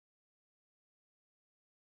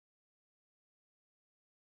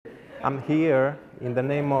I'm here in the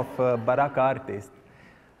name of Baraka artist.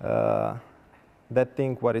 That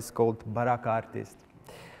thing what is called Baraka artist.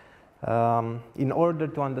 In order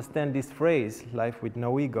to understand this phrase, life with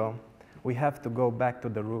no ego, we have to go back to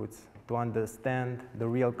the roots to understand the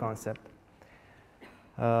real concept.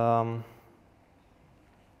 So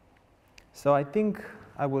I think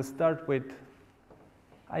I will start with,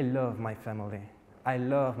 I love my family. I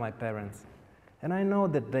love my parents. And I know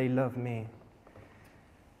that they love me.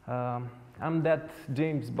 I'm that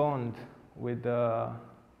James Bond with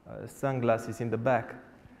sunglasses in the back.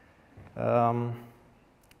 Yeah,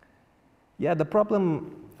 the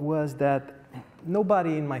problem was that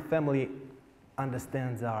nobody in my family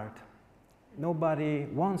understands art. Nobody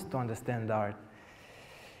wants to understand art.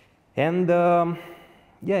 And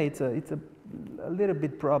yeah, it's a little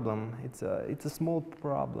bit problem. It's a small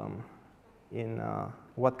problem in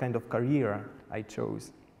what kind of career I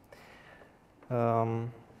chose.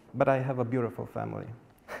 But I have a beautiful family.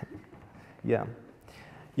 Yeah.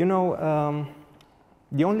 You know,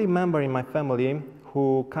 the only member in my family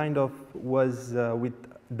who kind of was with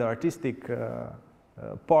the artistic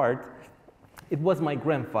part, it was my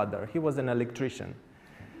grandfather. He was an electrician.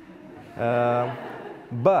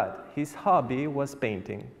 But his hobby was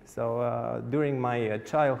painting. So during my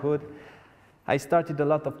childhood, I started a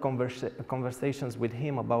lot of conversations with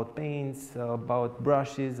him about paints, about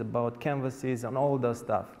brushes, about canvases, and all that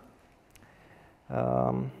stuff.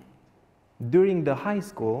 During the high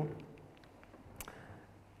school,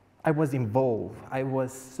 I was involved. I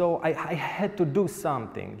had to do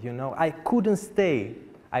something, you know. I couldn't stay.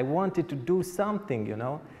 I wanted to do something, you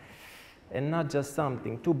know, and not just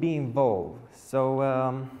something, to be involved.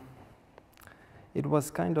 So it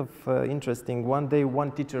was kind of interesting. One day,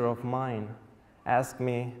 one teacher of mine asked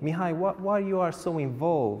me, Mihai, why you are so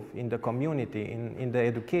involved in the community, in the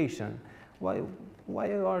education? Why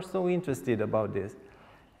you are so interested about this?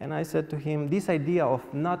 And I said to him, this idea of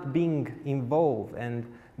not being involved and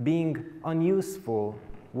being unuseful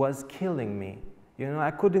was killing me. You know, I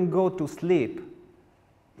couldn't go to sleep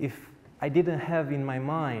if I didn't have in my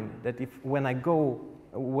mind that when I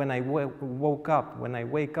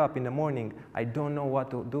wake up in the morning, I don't know what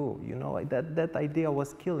to do. You know, that idea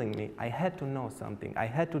was killing me. I had to know something. I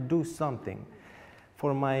had to do something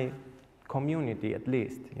for my community, at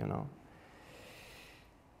least, you know.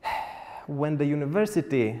 When the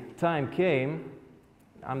university time came,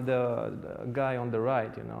 I'm the guy on the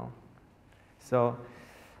right, you know. So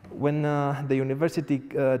when the university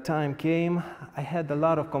time came, I had a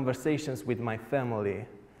lot of conversations with my family.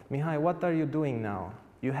 Mihai, what are you doing now?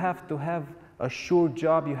 You have to have a sure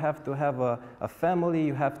job, you have to have a family,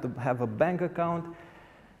 you have to have a bank account,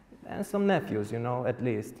 and some nephews, you know, at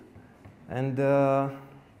least. And,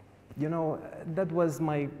 you know, that was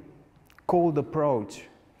my cold approach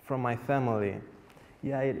from my family.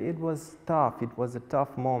 Yeah, it was tough. It was a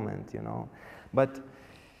tough moment, you know. But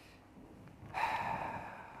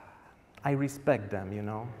I respect them, you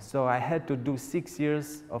know. So I had to do 6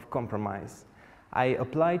 years of compromise. I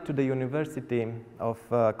applied to the University of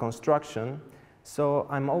Construction, so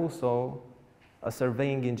I'm also a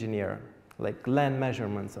surveying engineer, like land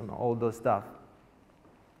measurements and all those stuff.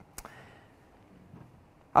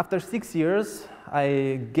 After 6 years,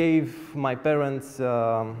 I gave my parents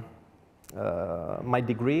my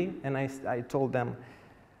degree, and I told them,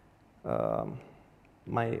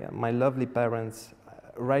 my lovely parents,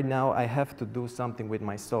 right now I have to do something with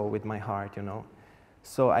my soul, with my heart, you know.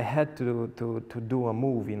 So I had to do a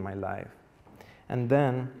move in my life. And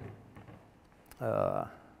then,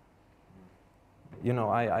 you know,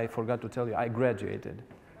 I forgot to tell you, I graduated,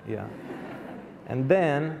 yeah. And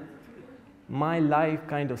then, my life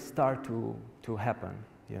kind of started to happen,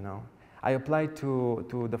 you know. I applied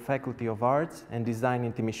to the Faculty of Arts and Design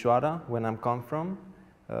in Timișoara, when I'm come from,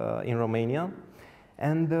 in Romania.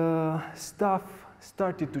 And stuff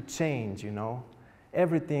started to change, you know.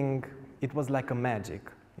 Everything, it was like a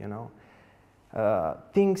magic, you know.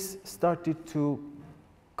 Things started to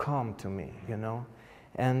come to me, you know.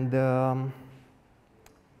 And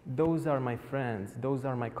those are my friends, those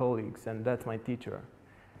are my colleagues, and that's my teacher.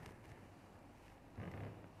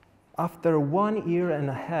 After 1 year and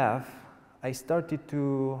a half, I started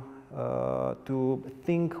to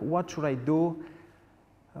think, what should I do,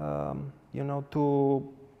 you know, to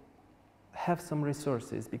have some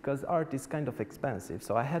resources, because art is kind of expensive.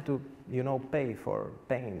 So I had to, you know, pay for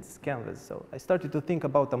paints, canvas. So I started to think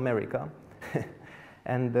about America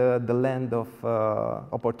and the land of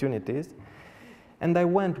opportunities. And I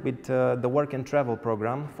went with the work and travel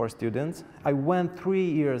program for students. I went 3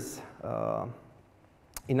 years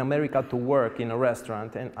in America to work in a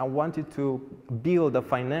restaurant, and I wanted to build a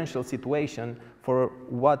financial situation for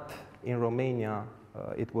what in Romania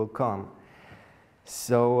it will come.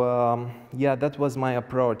 So yeah, that was my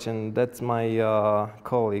approach, and that's my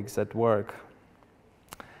colleagues at work.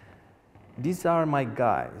 These are my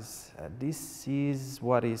guys. This is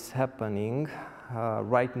what is happening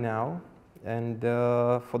right now, and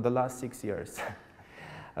for the last 6 years.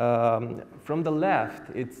 From the left,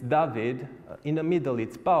 it's David. In the middle,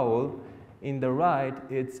 it's Paul. In the right,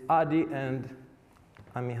 it's Adi, and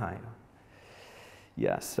I'm Mihai.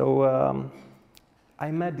 Yeah, so I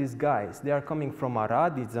met these guys. They are coming from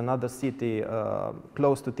Arad. It's another city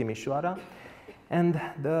close to Timișoara. And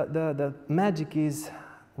the magic is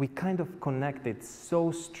we kind of connected so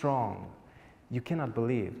strong. You cannot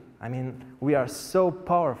believe. I mean, we are so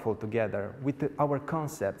powerful together with our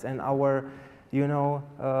concepts and our, you know,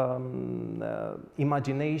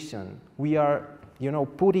 imagination. We are, you know,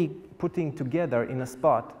 putting together in a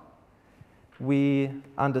spot. We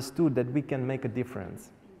understood that we can make a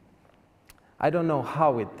difference. I don't know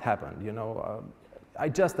how it happened, you know. I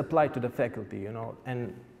just applied to the faculty, you know,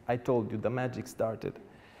 and I told you the magic started.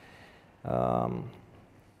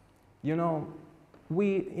 You know,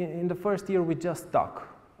 in the first year we just talk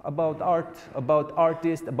about art, about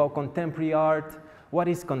artists, about contemporary art. What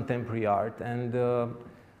is contemporary art? And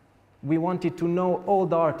we wanted to know all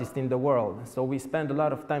the artists in the world. So we spent a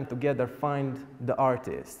lot of time together, find the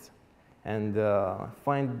artists and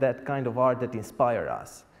find that kind of art that inspire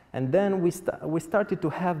us. And then we started to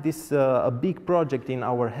have this a big project in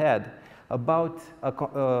our head about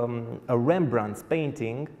a Rembrandt's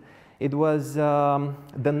painting. It was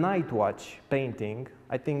the Night Watch painting.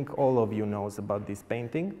 I think all of you knows about this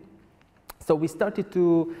painting. So we started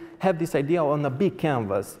to have this idea on a big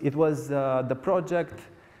canvas. It was the project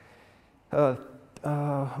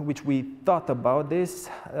which we thought about this.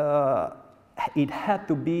 It had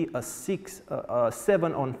to be a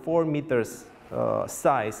 7 on 4 meters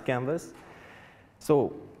size canvas.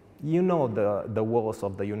 So you know the walls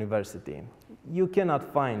of the university. You cannot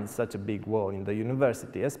find such a big wall in the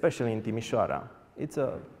university, especially in Timișoara. It's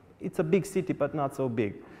a big city, but not so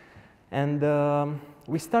big. And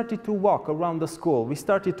we started to walk around the school. We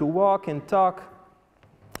started to walk and talk.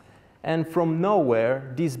 And from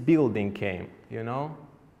nowhere, this building came, you know.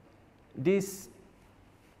 This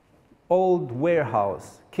old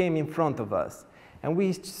warehouse came in front of us. And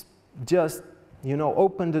we just, you know,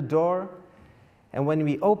 opened the door. And when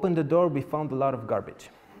we opened the door, we found a lot of garbage.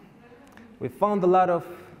 We found a lot of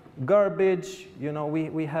garbage. You know,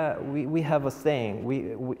 we have a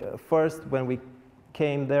saying. First, when we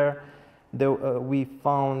came there, we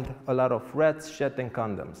found a lot of rats, shit, and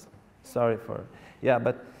condoms. Sorry for, yeah,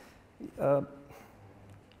 but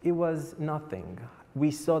it was nothing. We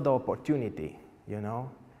saw the opportunity, you know.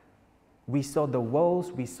 We saw the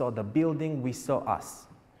walls, we saw the building, we saw us.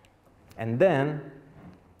 And then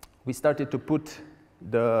we started to put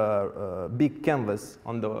the big canvas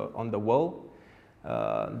on the wall.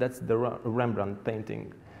 That's the Rembrandt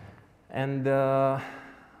painting. And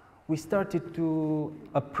we started to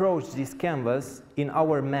approach this canvas in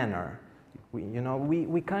our manner.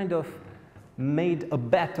 We kind of made a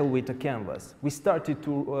battle with the canvas. We started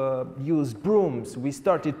to use brooms. We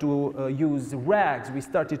started to use rags. We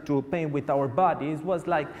started to paint with our body. It was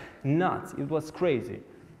like nuts. It was crazy.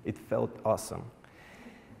 It felt awesome.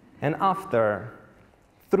 And after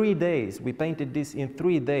 3 days, we painted this in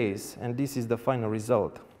 3 days, and this is the final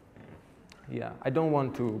result. Yeah, I don't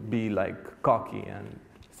want to be like cocky and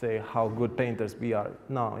say how good painters we are.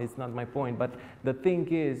 No, it's not my point. But the thing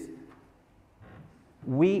is,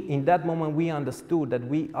 in that moment, we understood that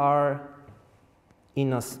we are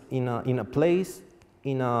in a place,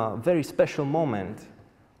 in a very special moment,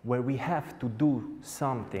 where we have to do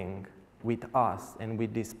something with us and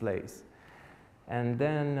with this place. And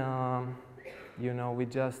then, you know, we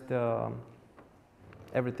just,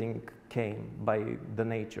 everything came by the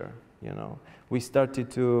nature, you know. We started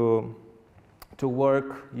to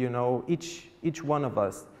work, you know, each one of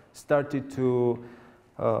us started to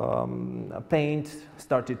paint,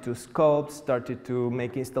 started to sculpt, started to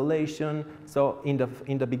make installation. So in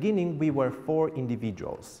the beginning, we were 4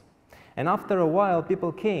 individuals. And after a while,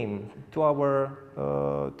 people came to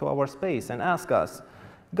our space and asked us,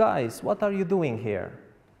 guys, what are you doing here?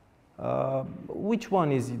 Which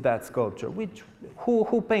one is that sculpture?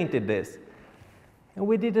 Who painted this? And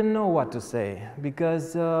we didn't know what to say,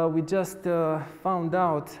 because we just found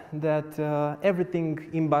out that everything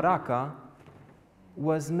in Baraka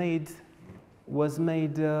was made in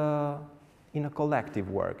a collective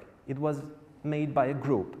work. It was made by a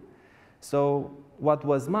group. So what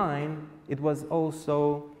was mine, it was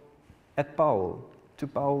also at Paul, to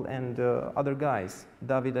Paul and other guys,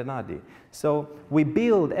 David and Adi. So we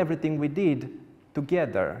build everything we did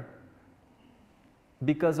together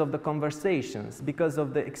because of the conversations, because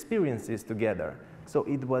of the experiences together. So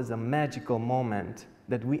it was a magical moment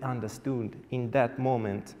that we understood in that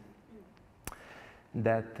moment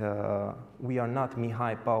that we are not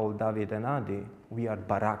Mihai, Paul, David and Adi, we are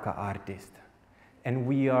Baraka artists. And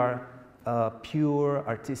we are a pure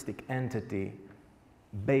artistic entity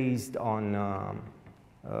based on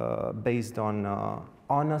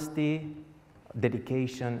honesty,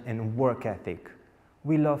 dedication, and work ethic.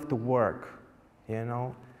 We love to work, you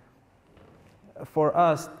know. For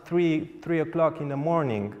us, 3 o'clock in the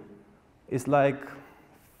morning is like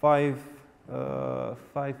 5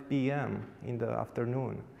 p.m. in the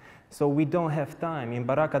afternoon. So we don't have time. In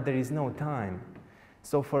Baraka, there is no time.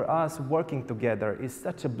 So for us, working together is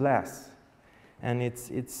such a bless, and it's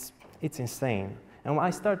insane. And I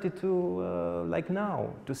started to, like now,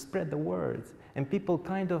 to spread the words, and people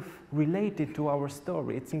kind of related to our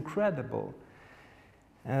story. It's incredible.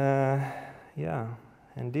 Yeah,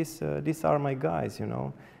 and these are my guys, you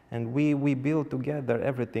know, and we build together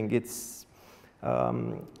everything. It's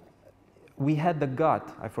we had the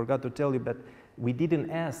gut. I forgot to tell you, but we didn't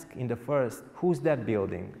ask in the first, who's that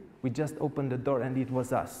building? We just opened the door and it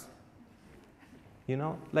was us. You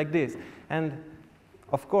know, like this. And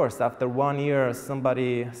of course, after 1 year, some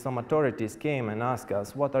authorities came and asked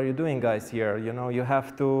us, what are you doing guys here? You know, you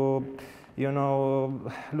have to, you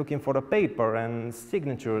know, looking for a paper and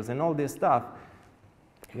signatures and all this stuff.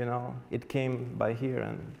 You know, it came by here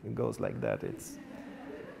and it goes like that. It's,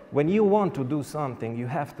 when you want to do something, you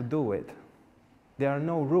have to do it. There are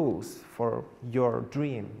no rules for your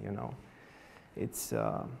dream, you know. It's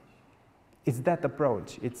that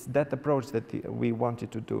approach. It's that approach that we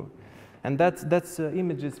wanted to do. And that's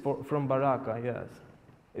images from Baraka,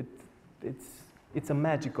 yes. It's a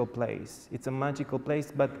magical place. It's a magical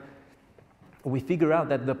place, but we figure out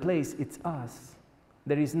that the place, it's us.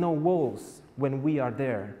 There is no walls when we are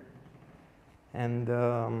there. And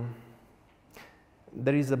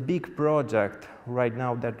there is a big project right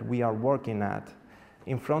now that we are working at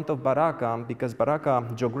in front of Baraka, because Baraka,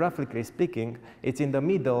 geographically speaking, it's in the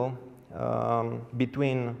middle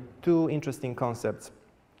between two interesting concepts.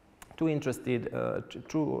 Two interesting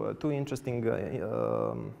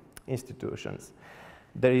institutions.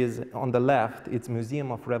 There is, on the left, it's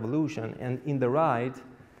Museum of Revolution, and in the right,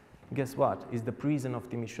 guess what? Is the prison of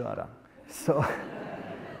Timișoara. So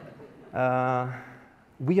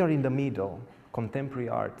we are in the middle, contemporary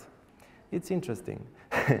art. It's interesting.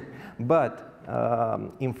 But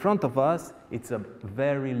in front of us, it's a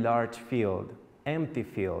very large field, empty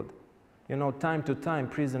field. You know, time to time,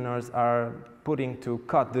 prisoners are putting to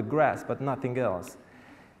cut the grass, but nothing else.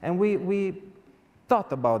 And we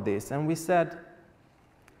thought about this, and we said,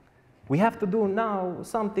 we have to do now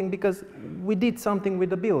something because we did something with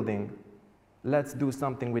the building. Let's do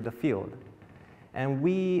something with the field. And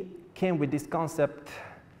we came with this concept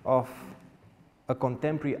of a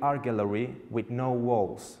contemporary art gallery with no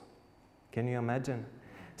walls. Can you imagine?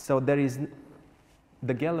 So there is,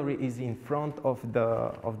 the gallery is in front of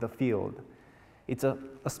the field. It's a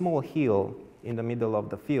small hill in the middle of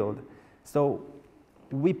the field. So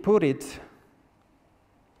we put it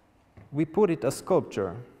a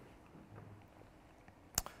sculpture.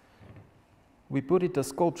 We put it a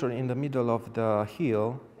sculpture in the middle of the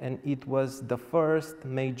hill, and it was the first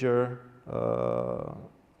major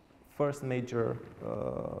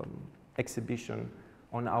exhibition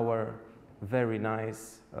on our very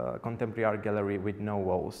nice contemporary art gallery with no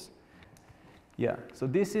walls. Yeah, so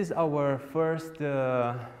this is our first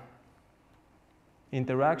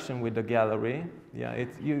interaction with the gallery. Yeah,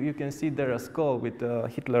 you can see there a skull with a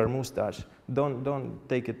Hitler mustache. Don't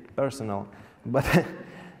take it personal, but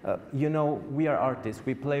you know, we are artists.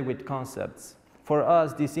 We play with concepts. For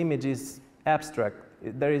us, this image is abstract.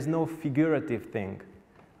 There is no figurative thing.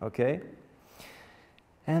 Okay.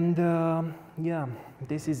 And yeah,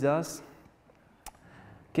 this is us.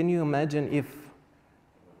 Can you imagine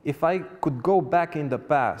if I could go back in the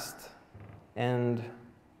past, and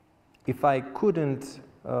if I couldn't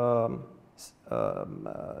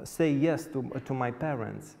say yes to my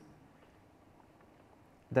parents,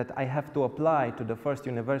 that I have to apply to the first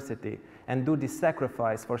university and do this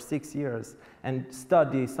sacrifice for 6 years and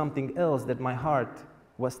study something else that my heart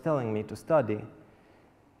was telling me to study,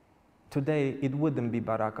 today it wouldn't be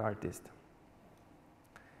Baraka artist.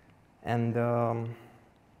 And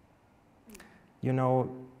you know,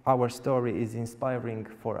 our story is inspiring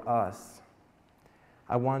for us.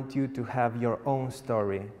 I want you to have your own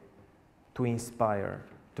story, to inspire,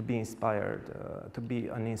 to be inspired, to be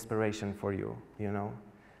an inspiration for you, you know.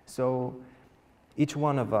 So each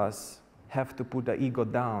one of us have to put the ego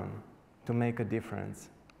down to make a difference,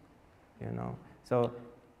 you know. So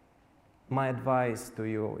my advice to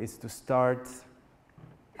you is to start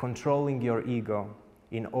controlling your ego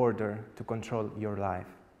in order to control your life.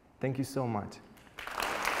 Thank you so much.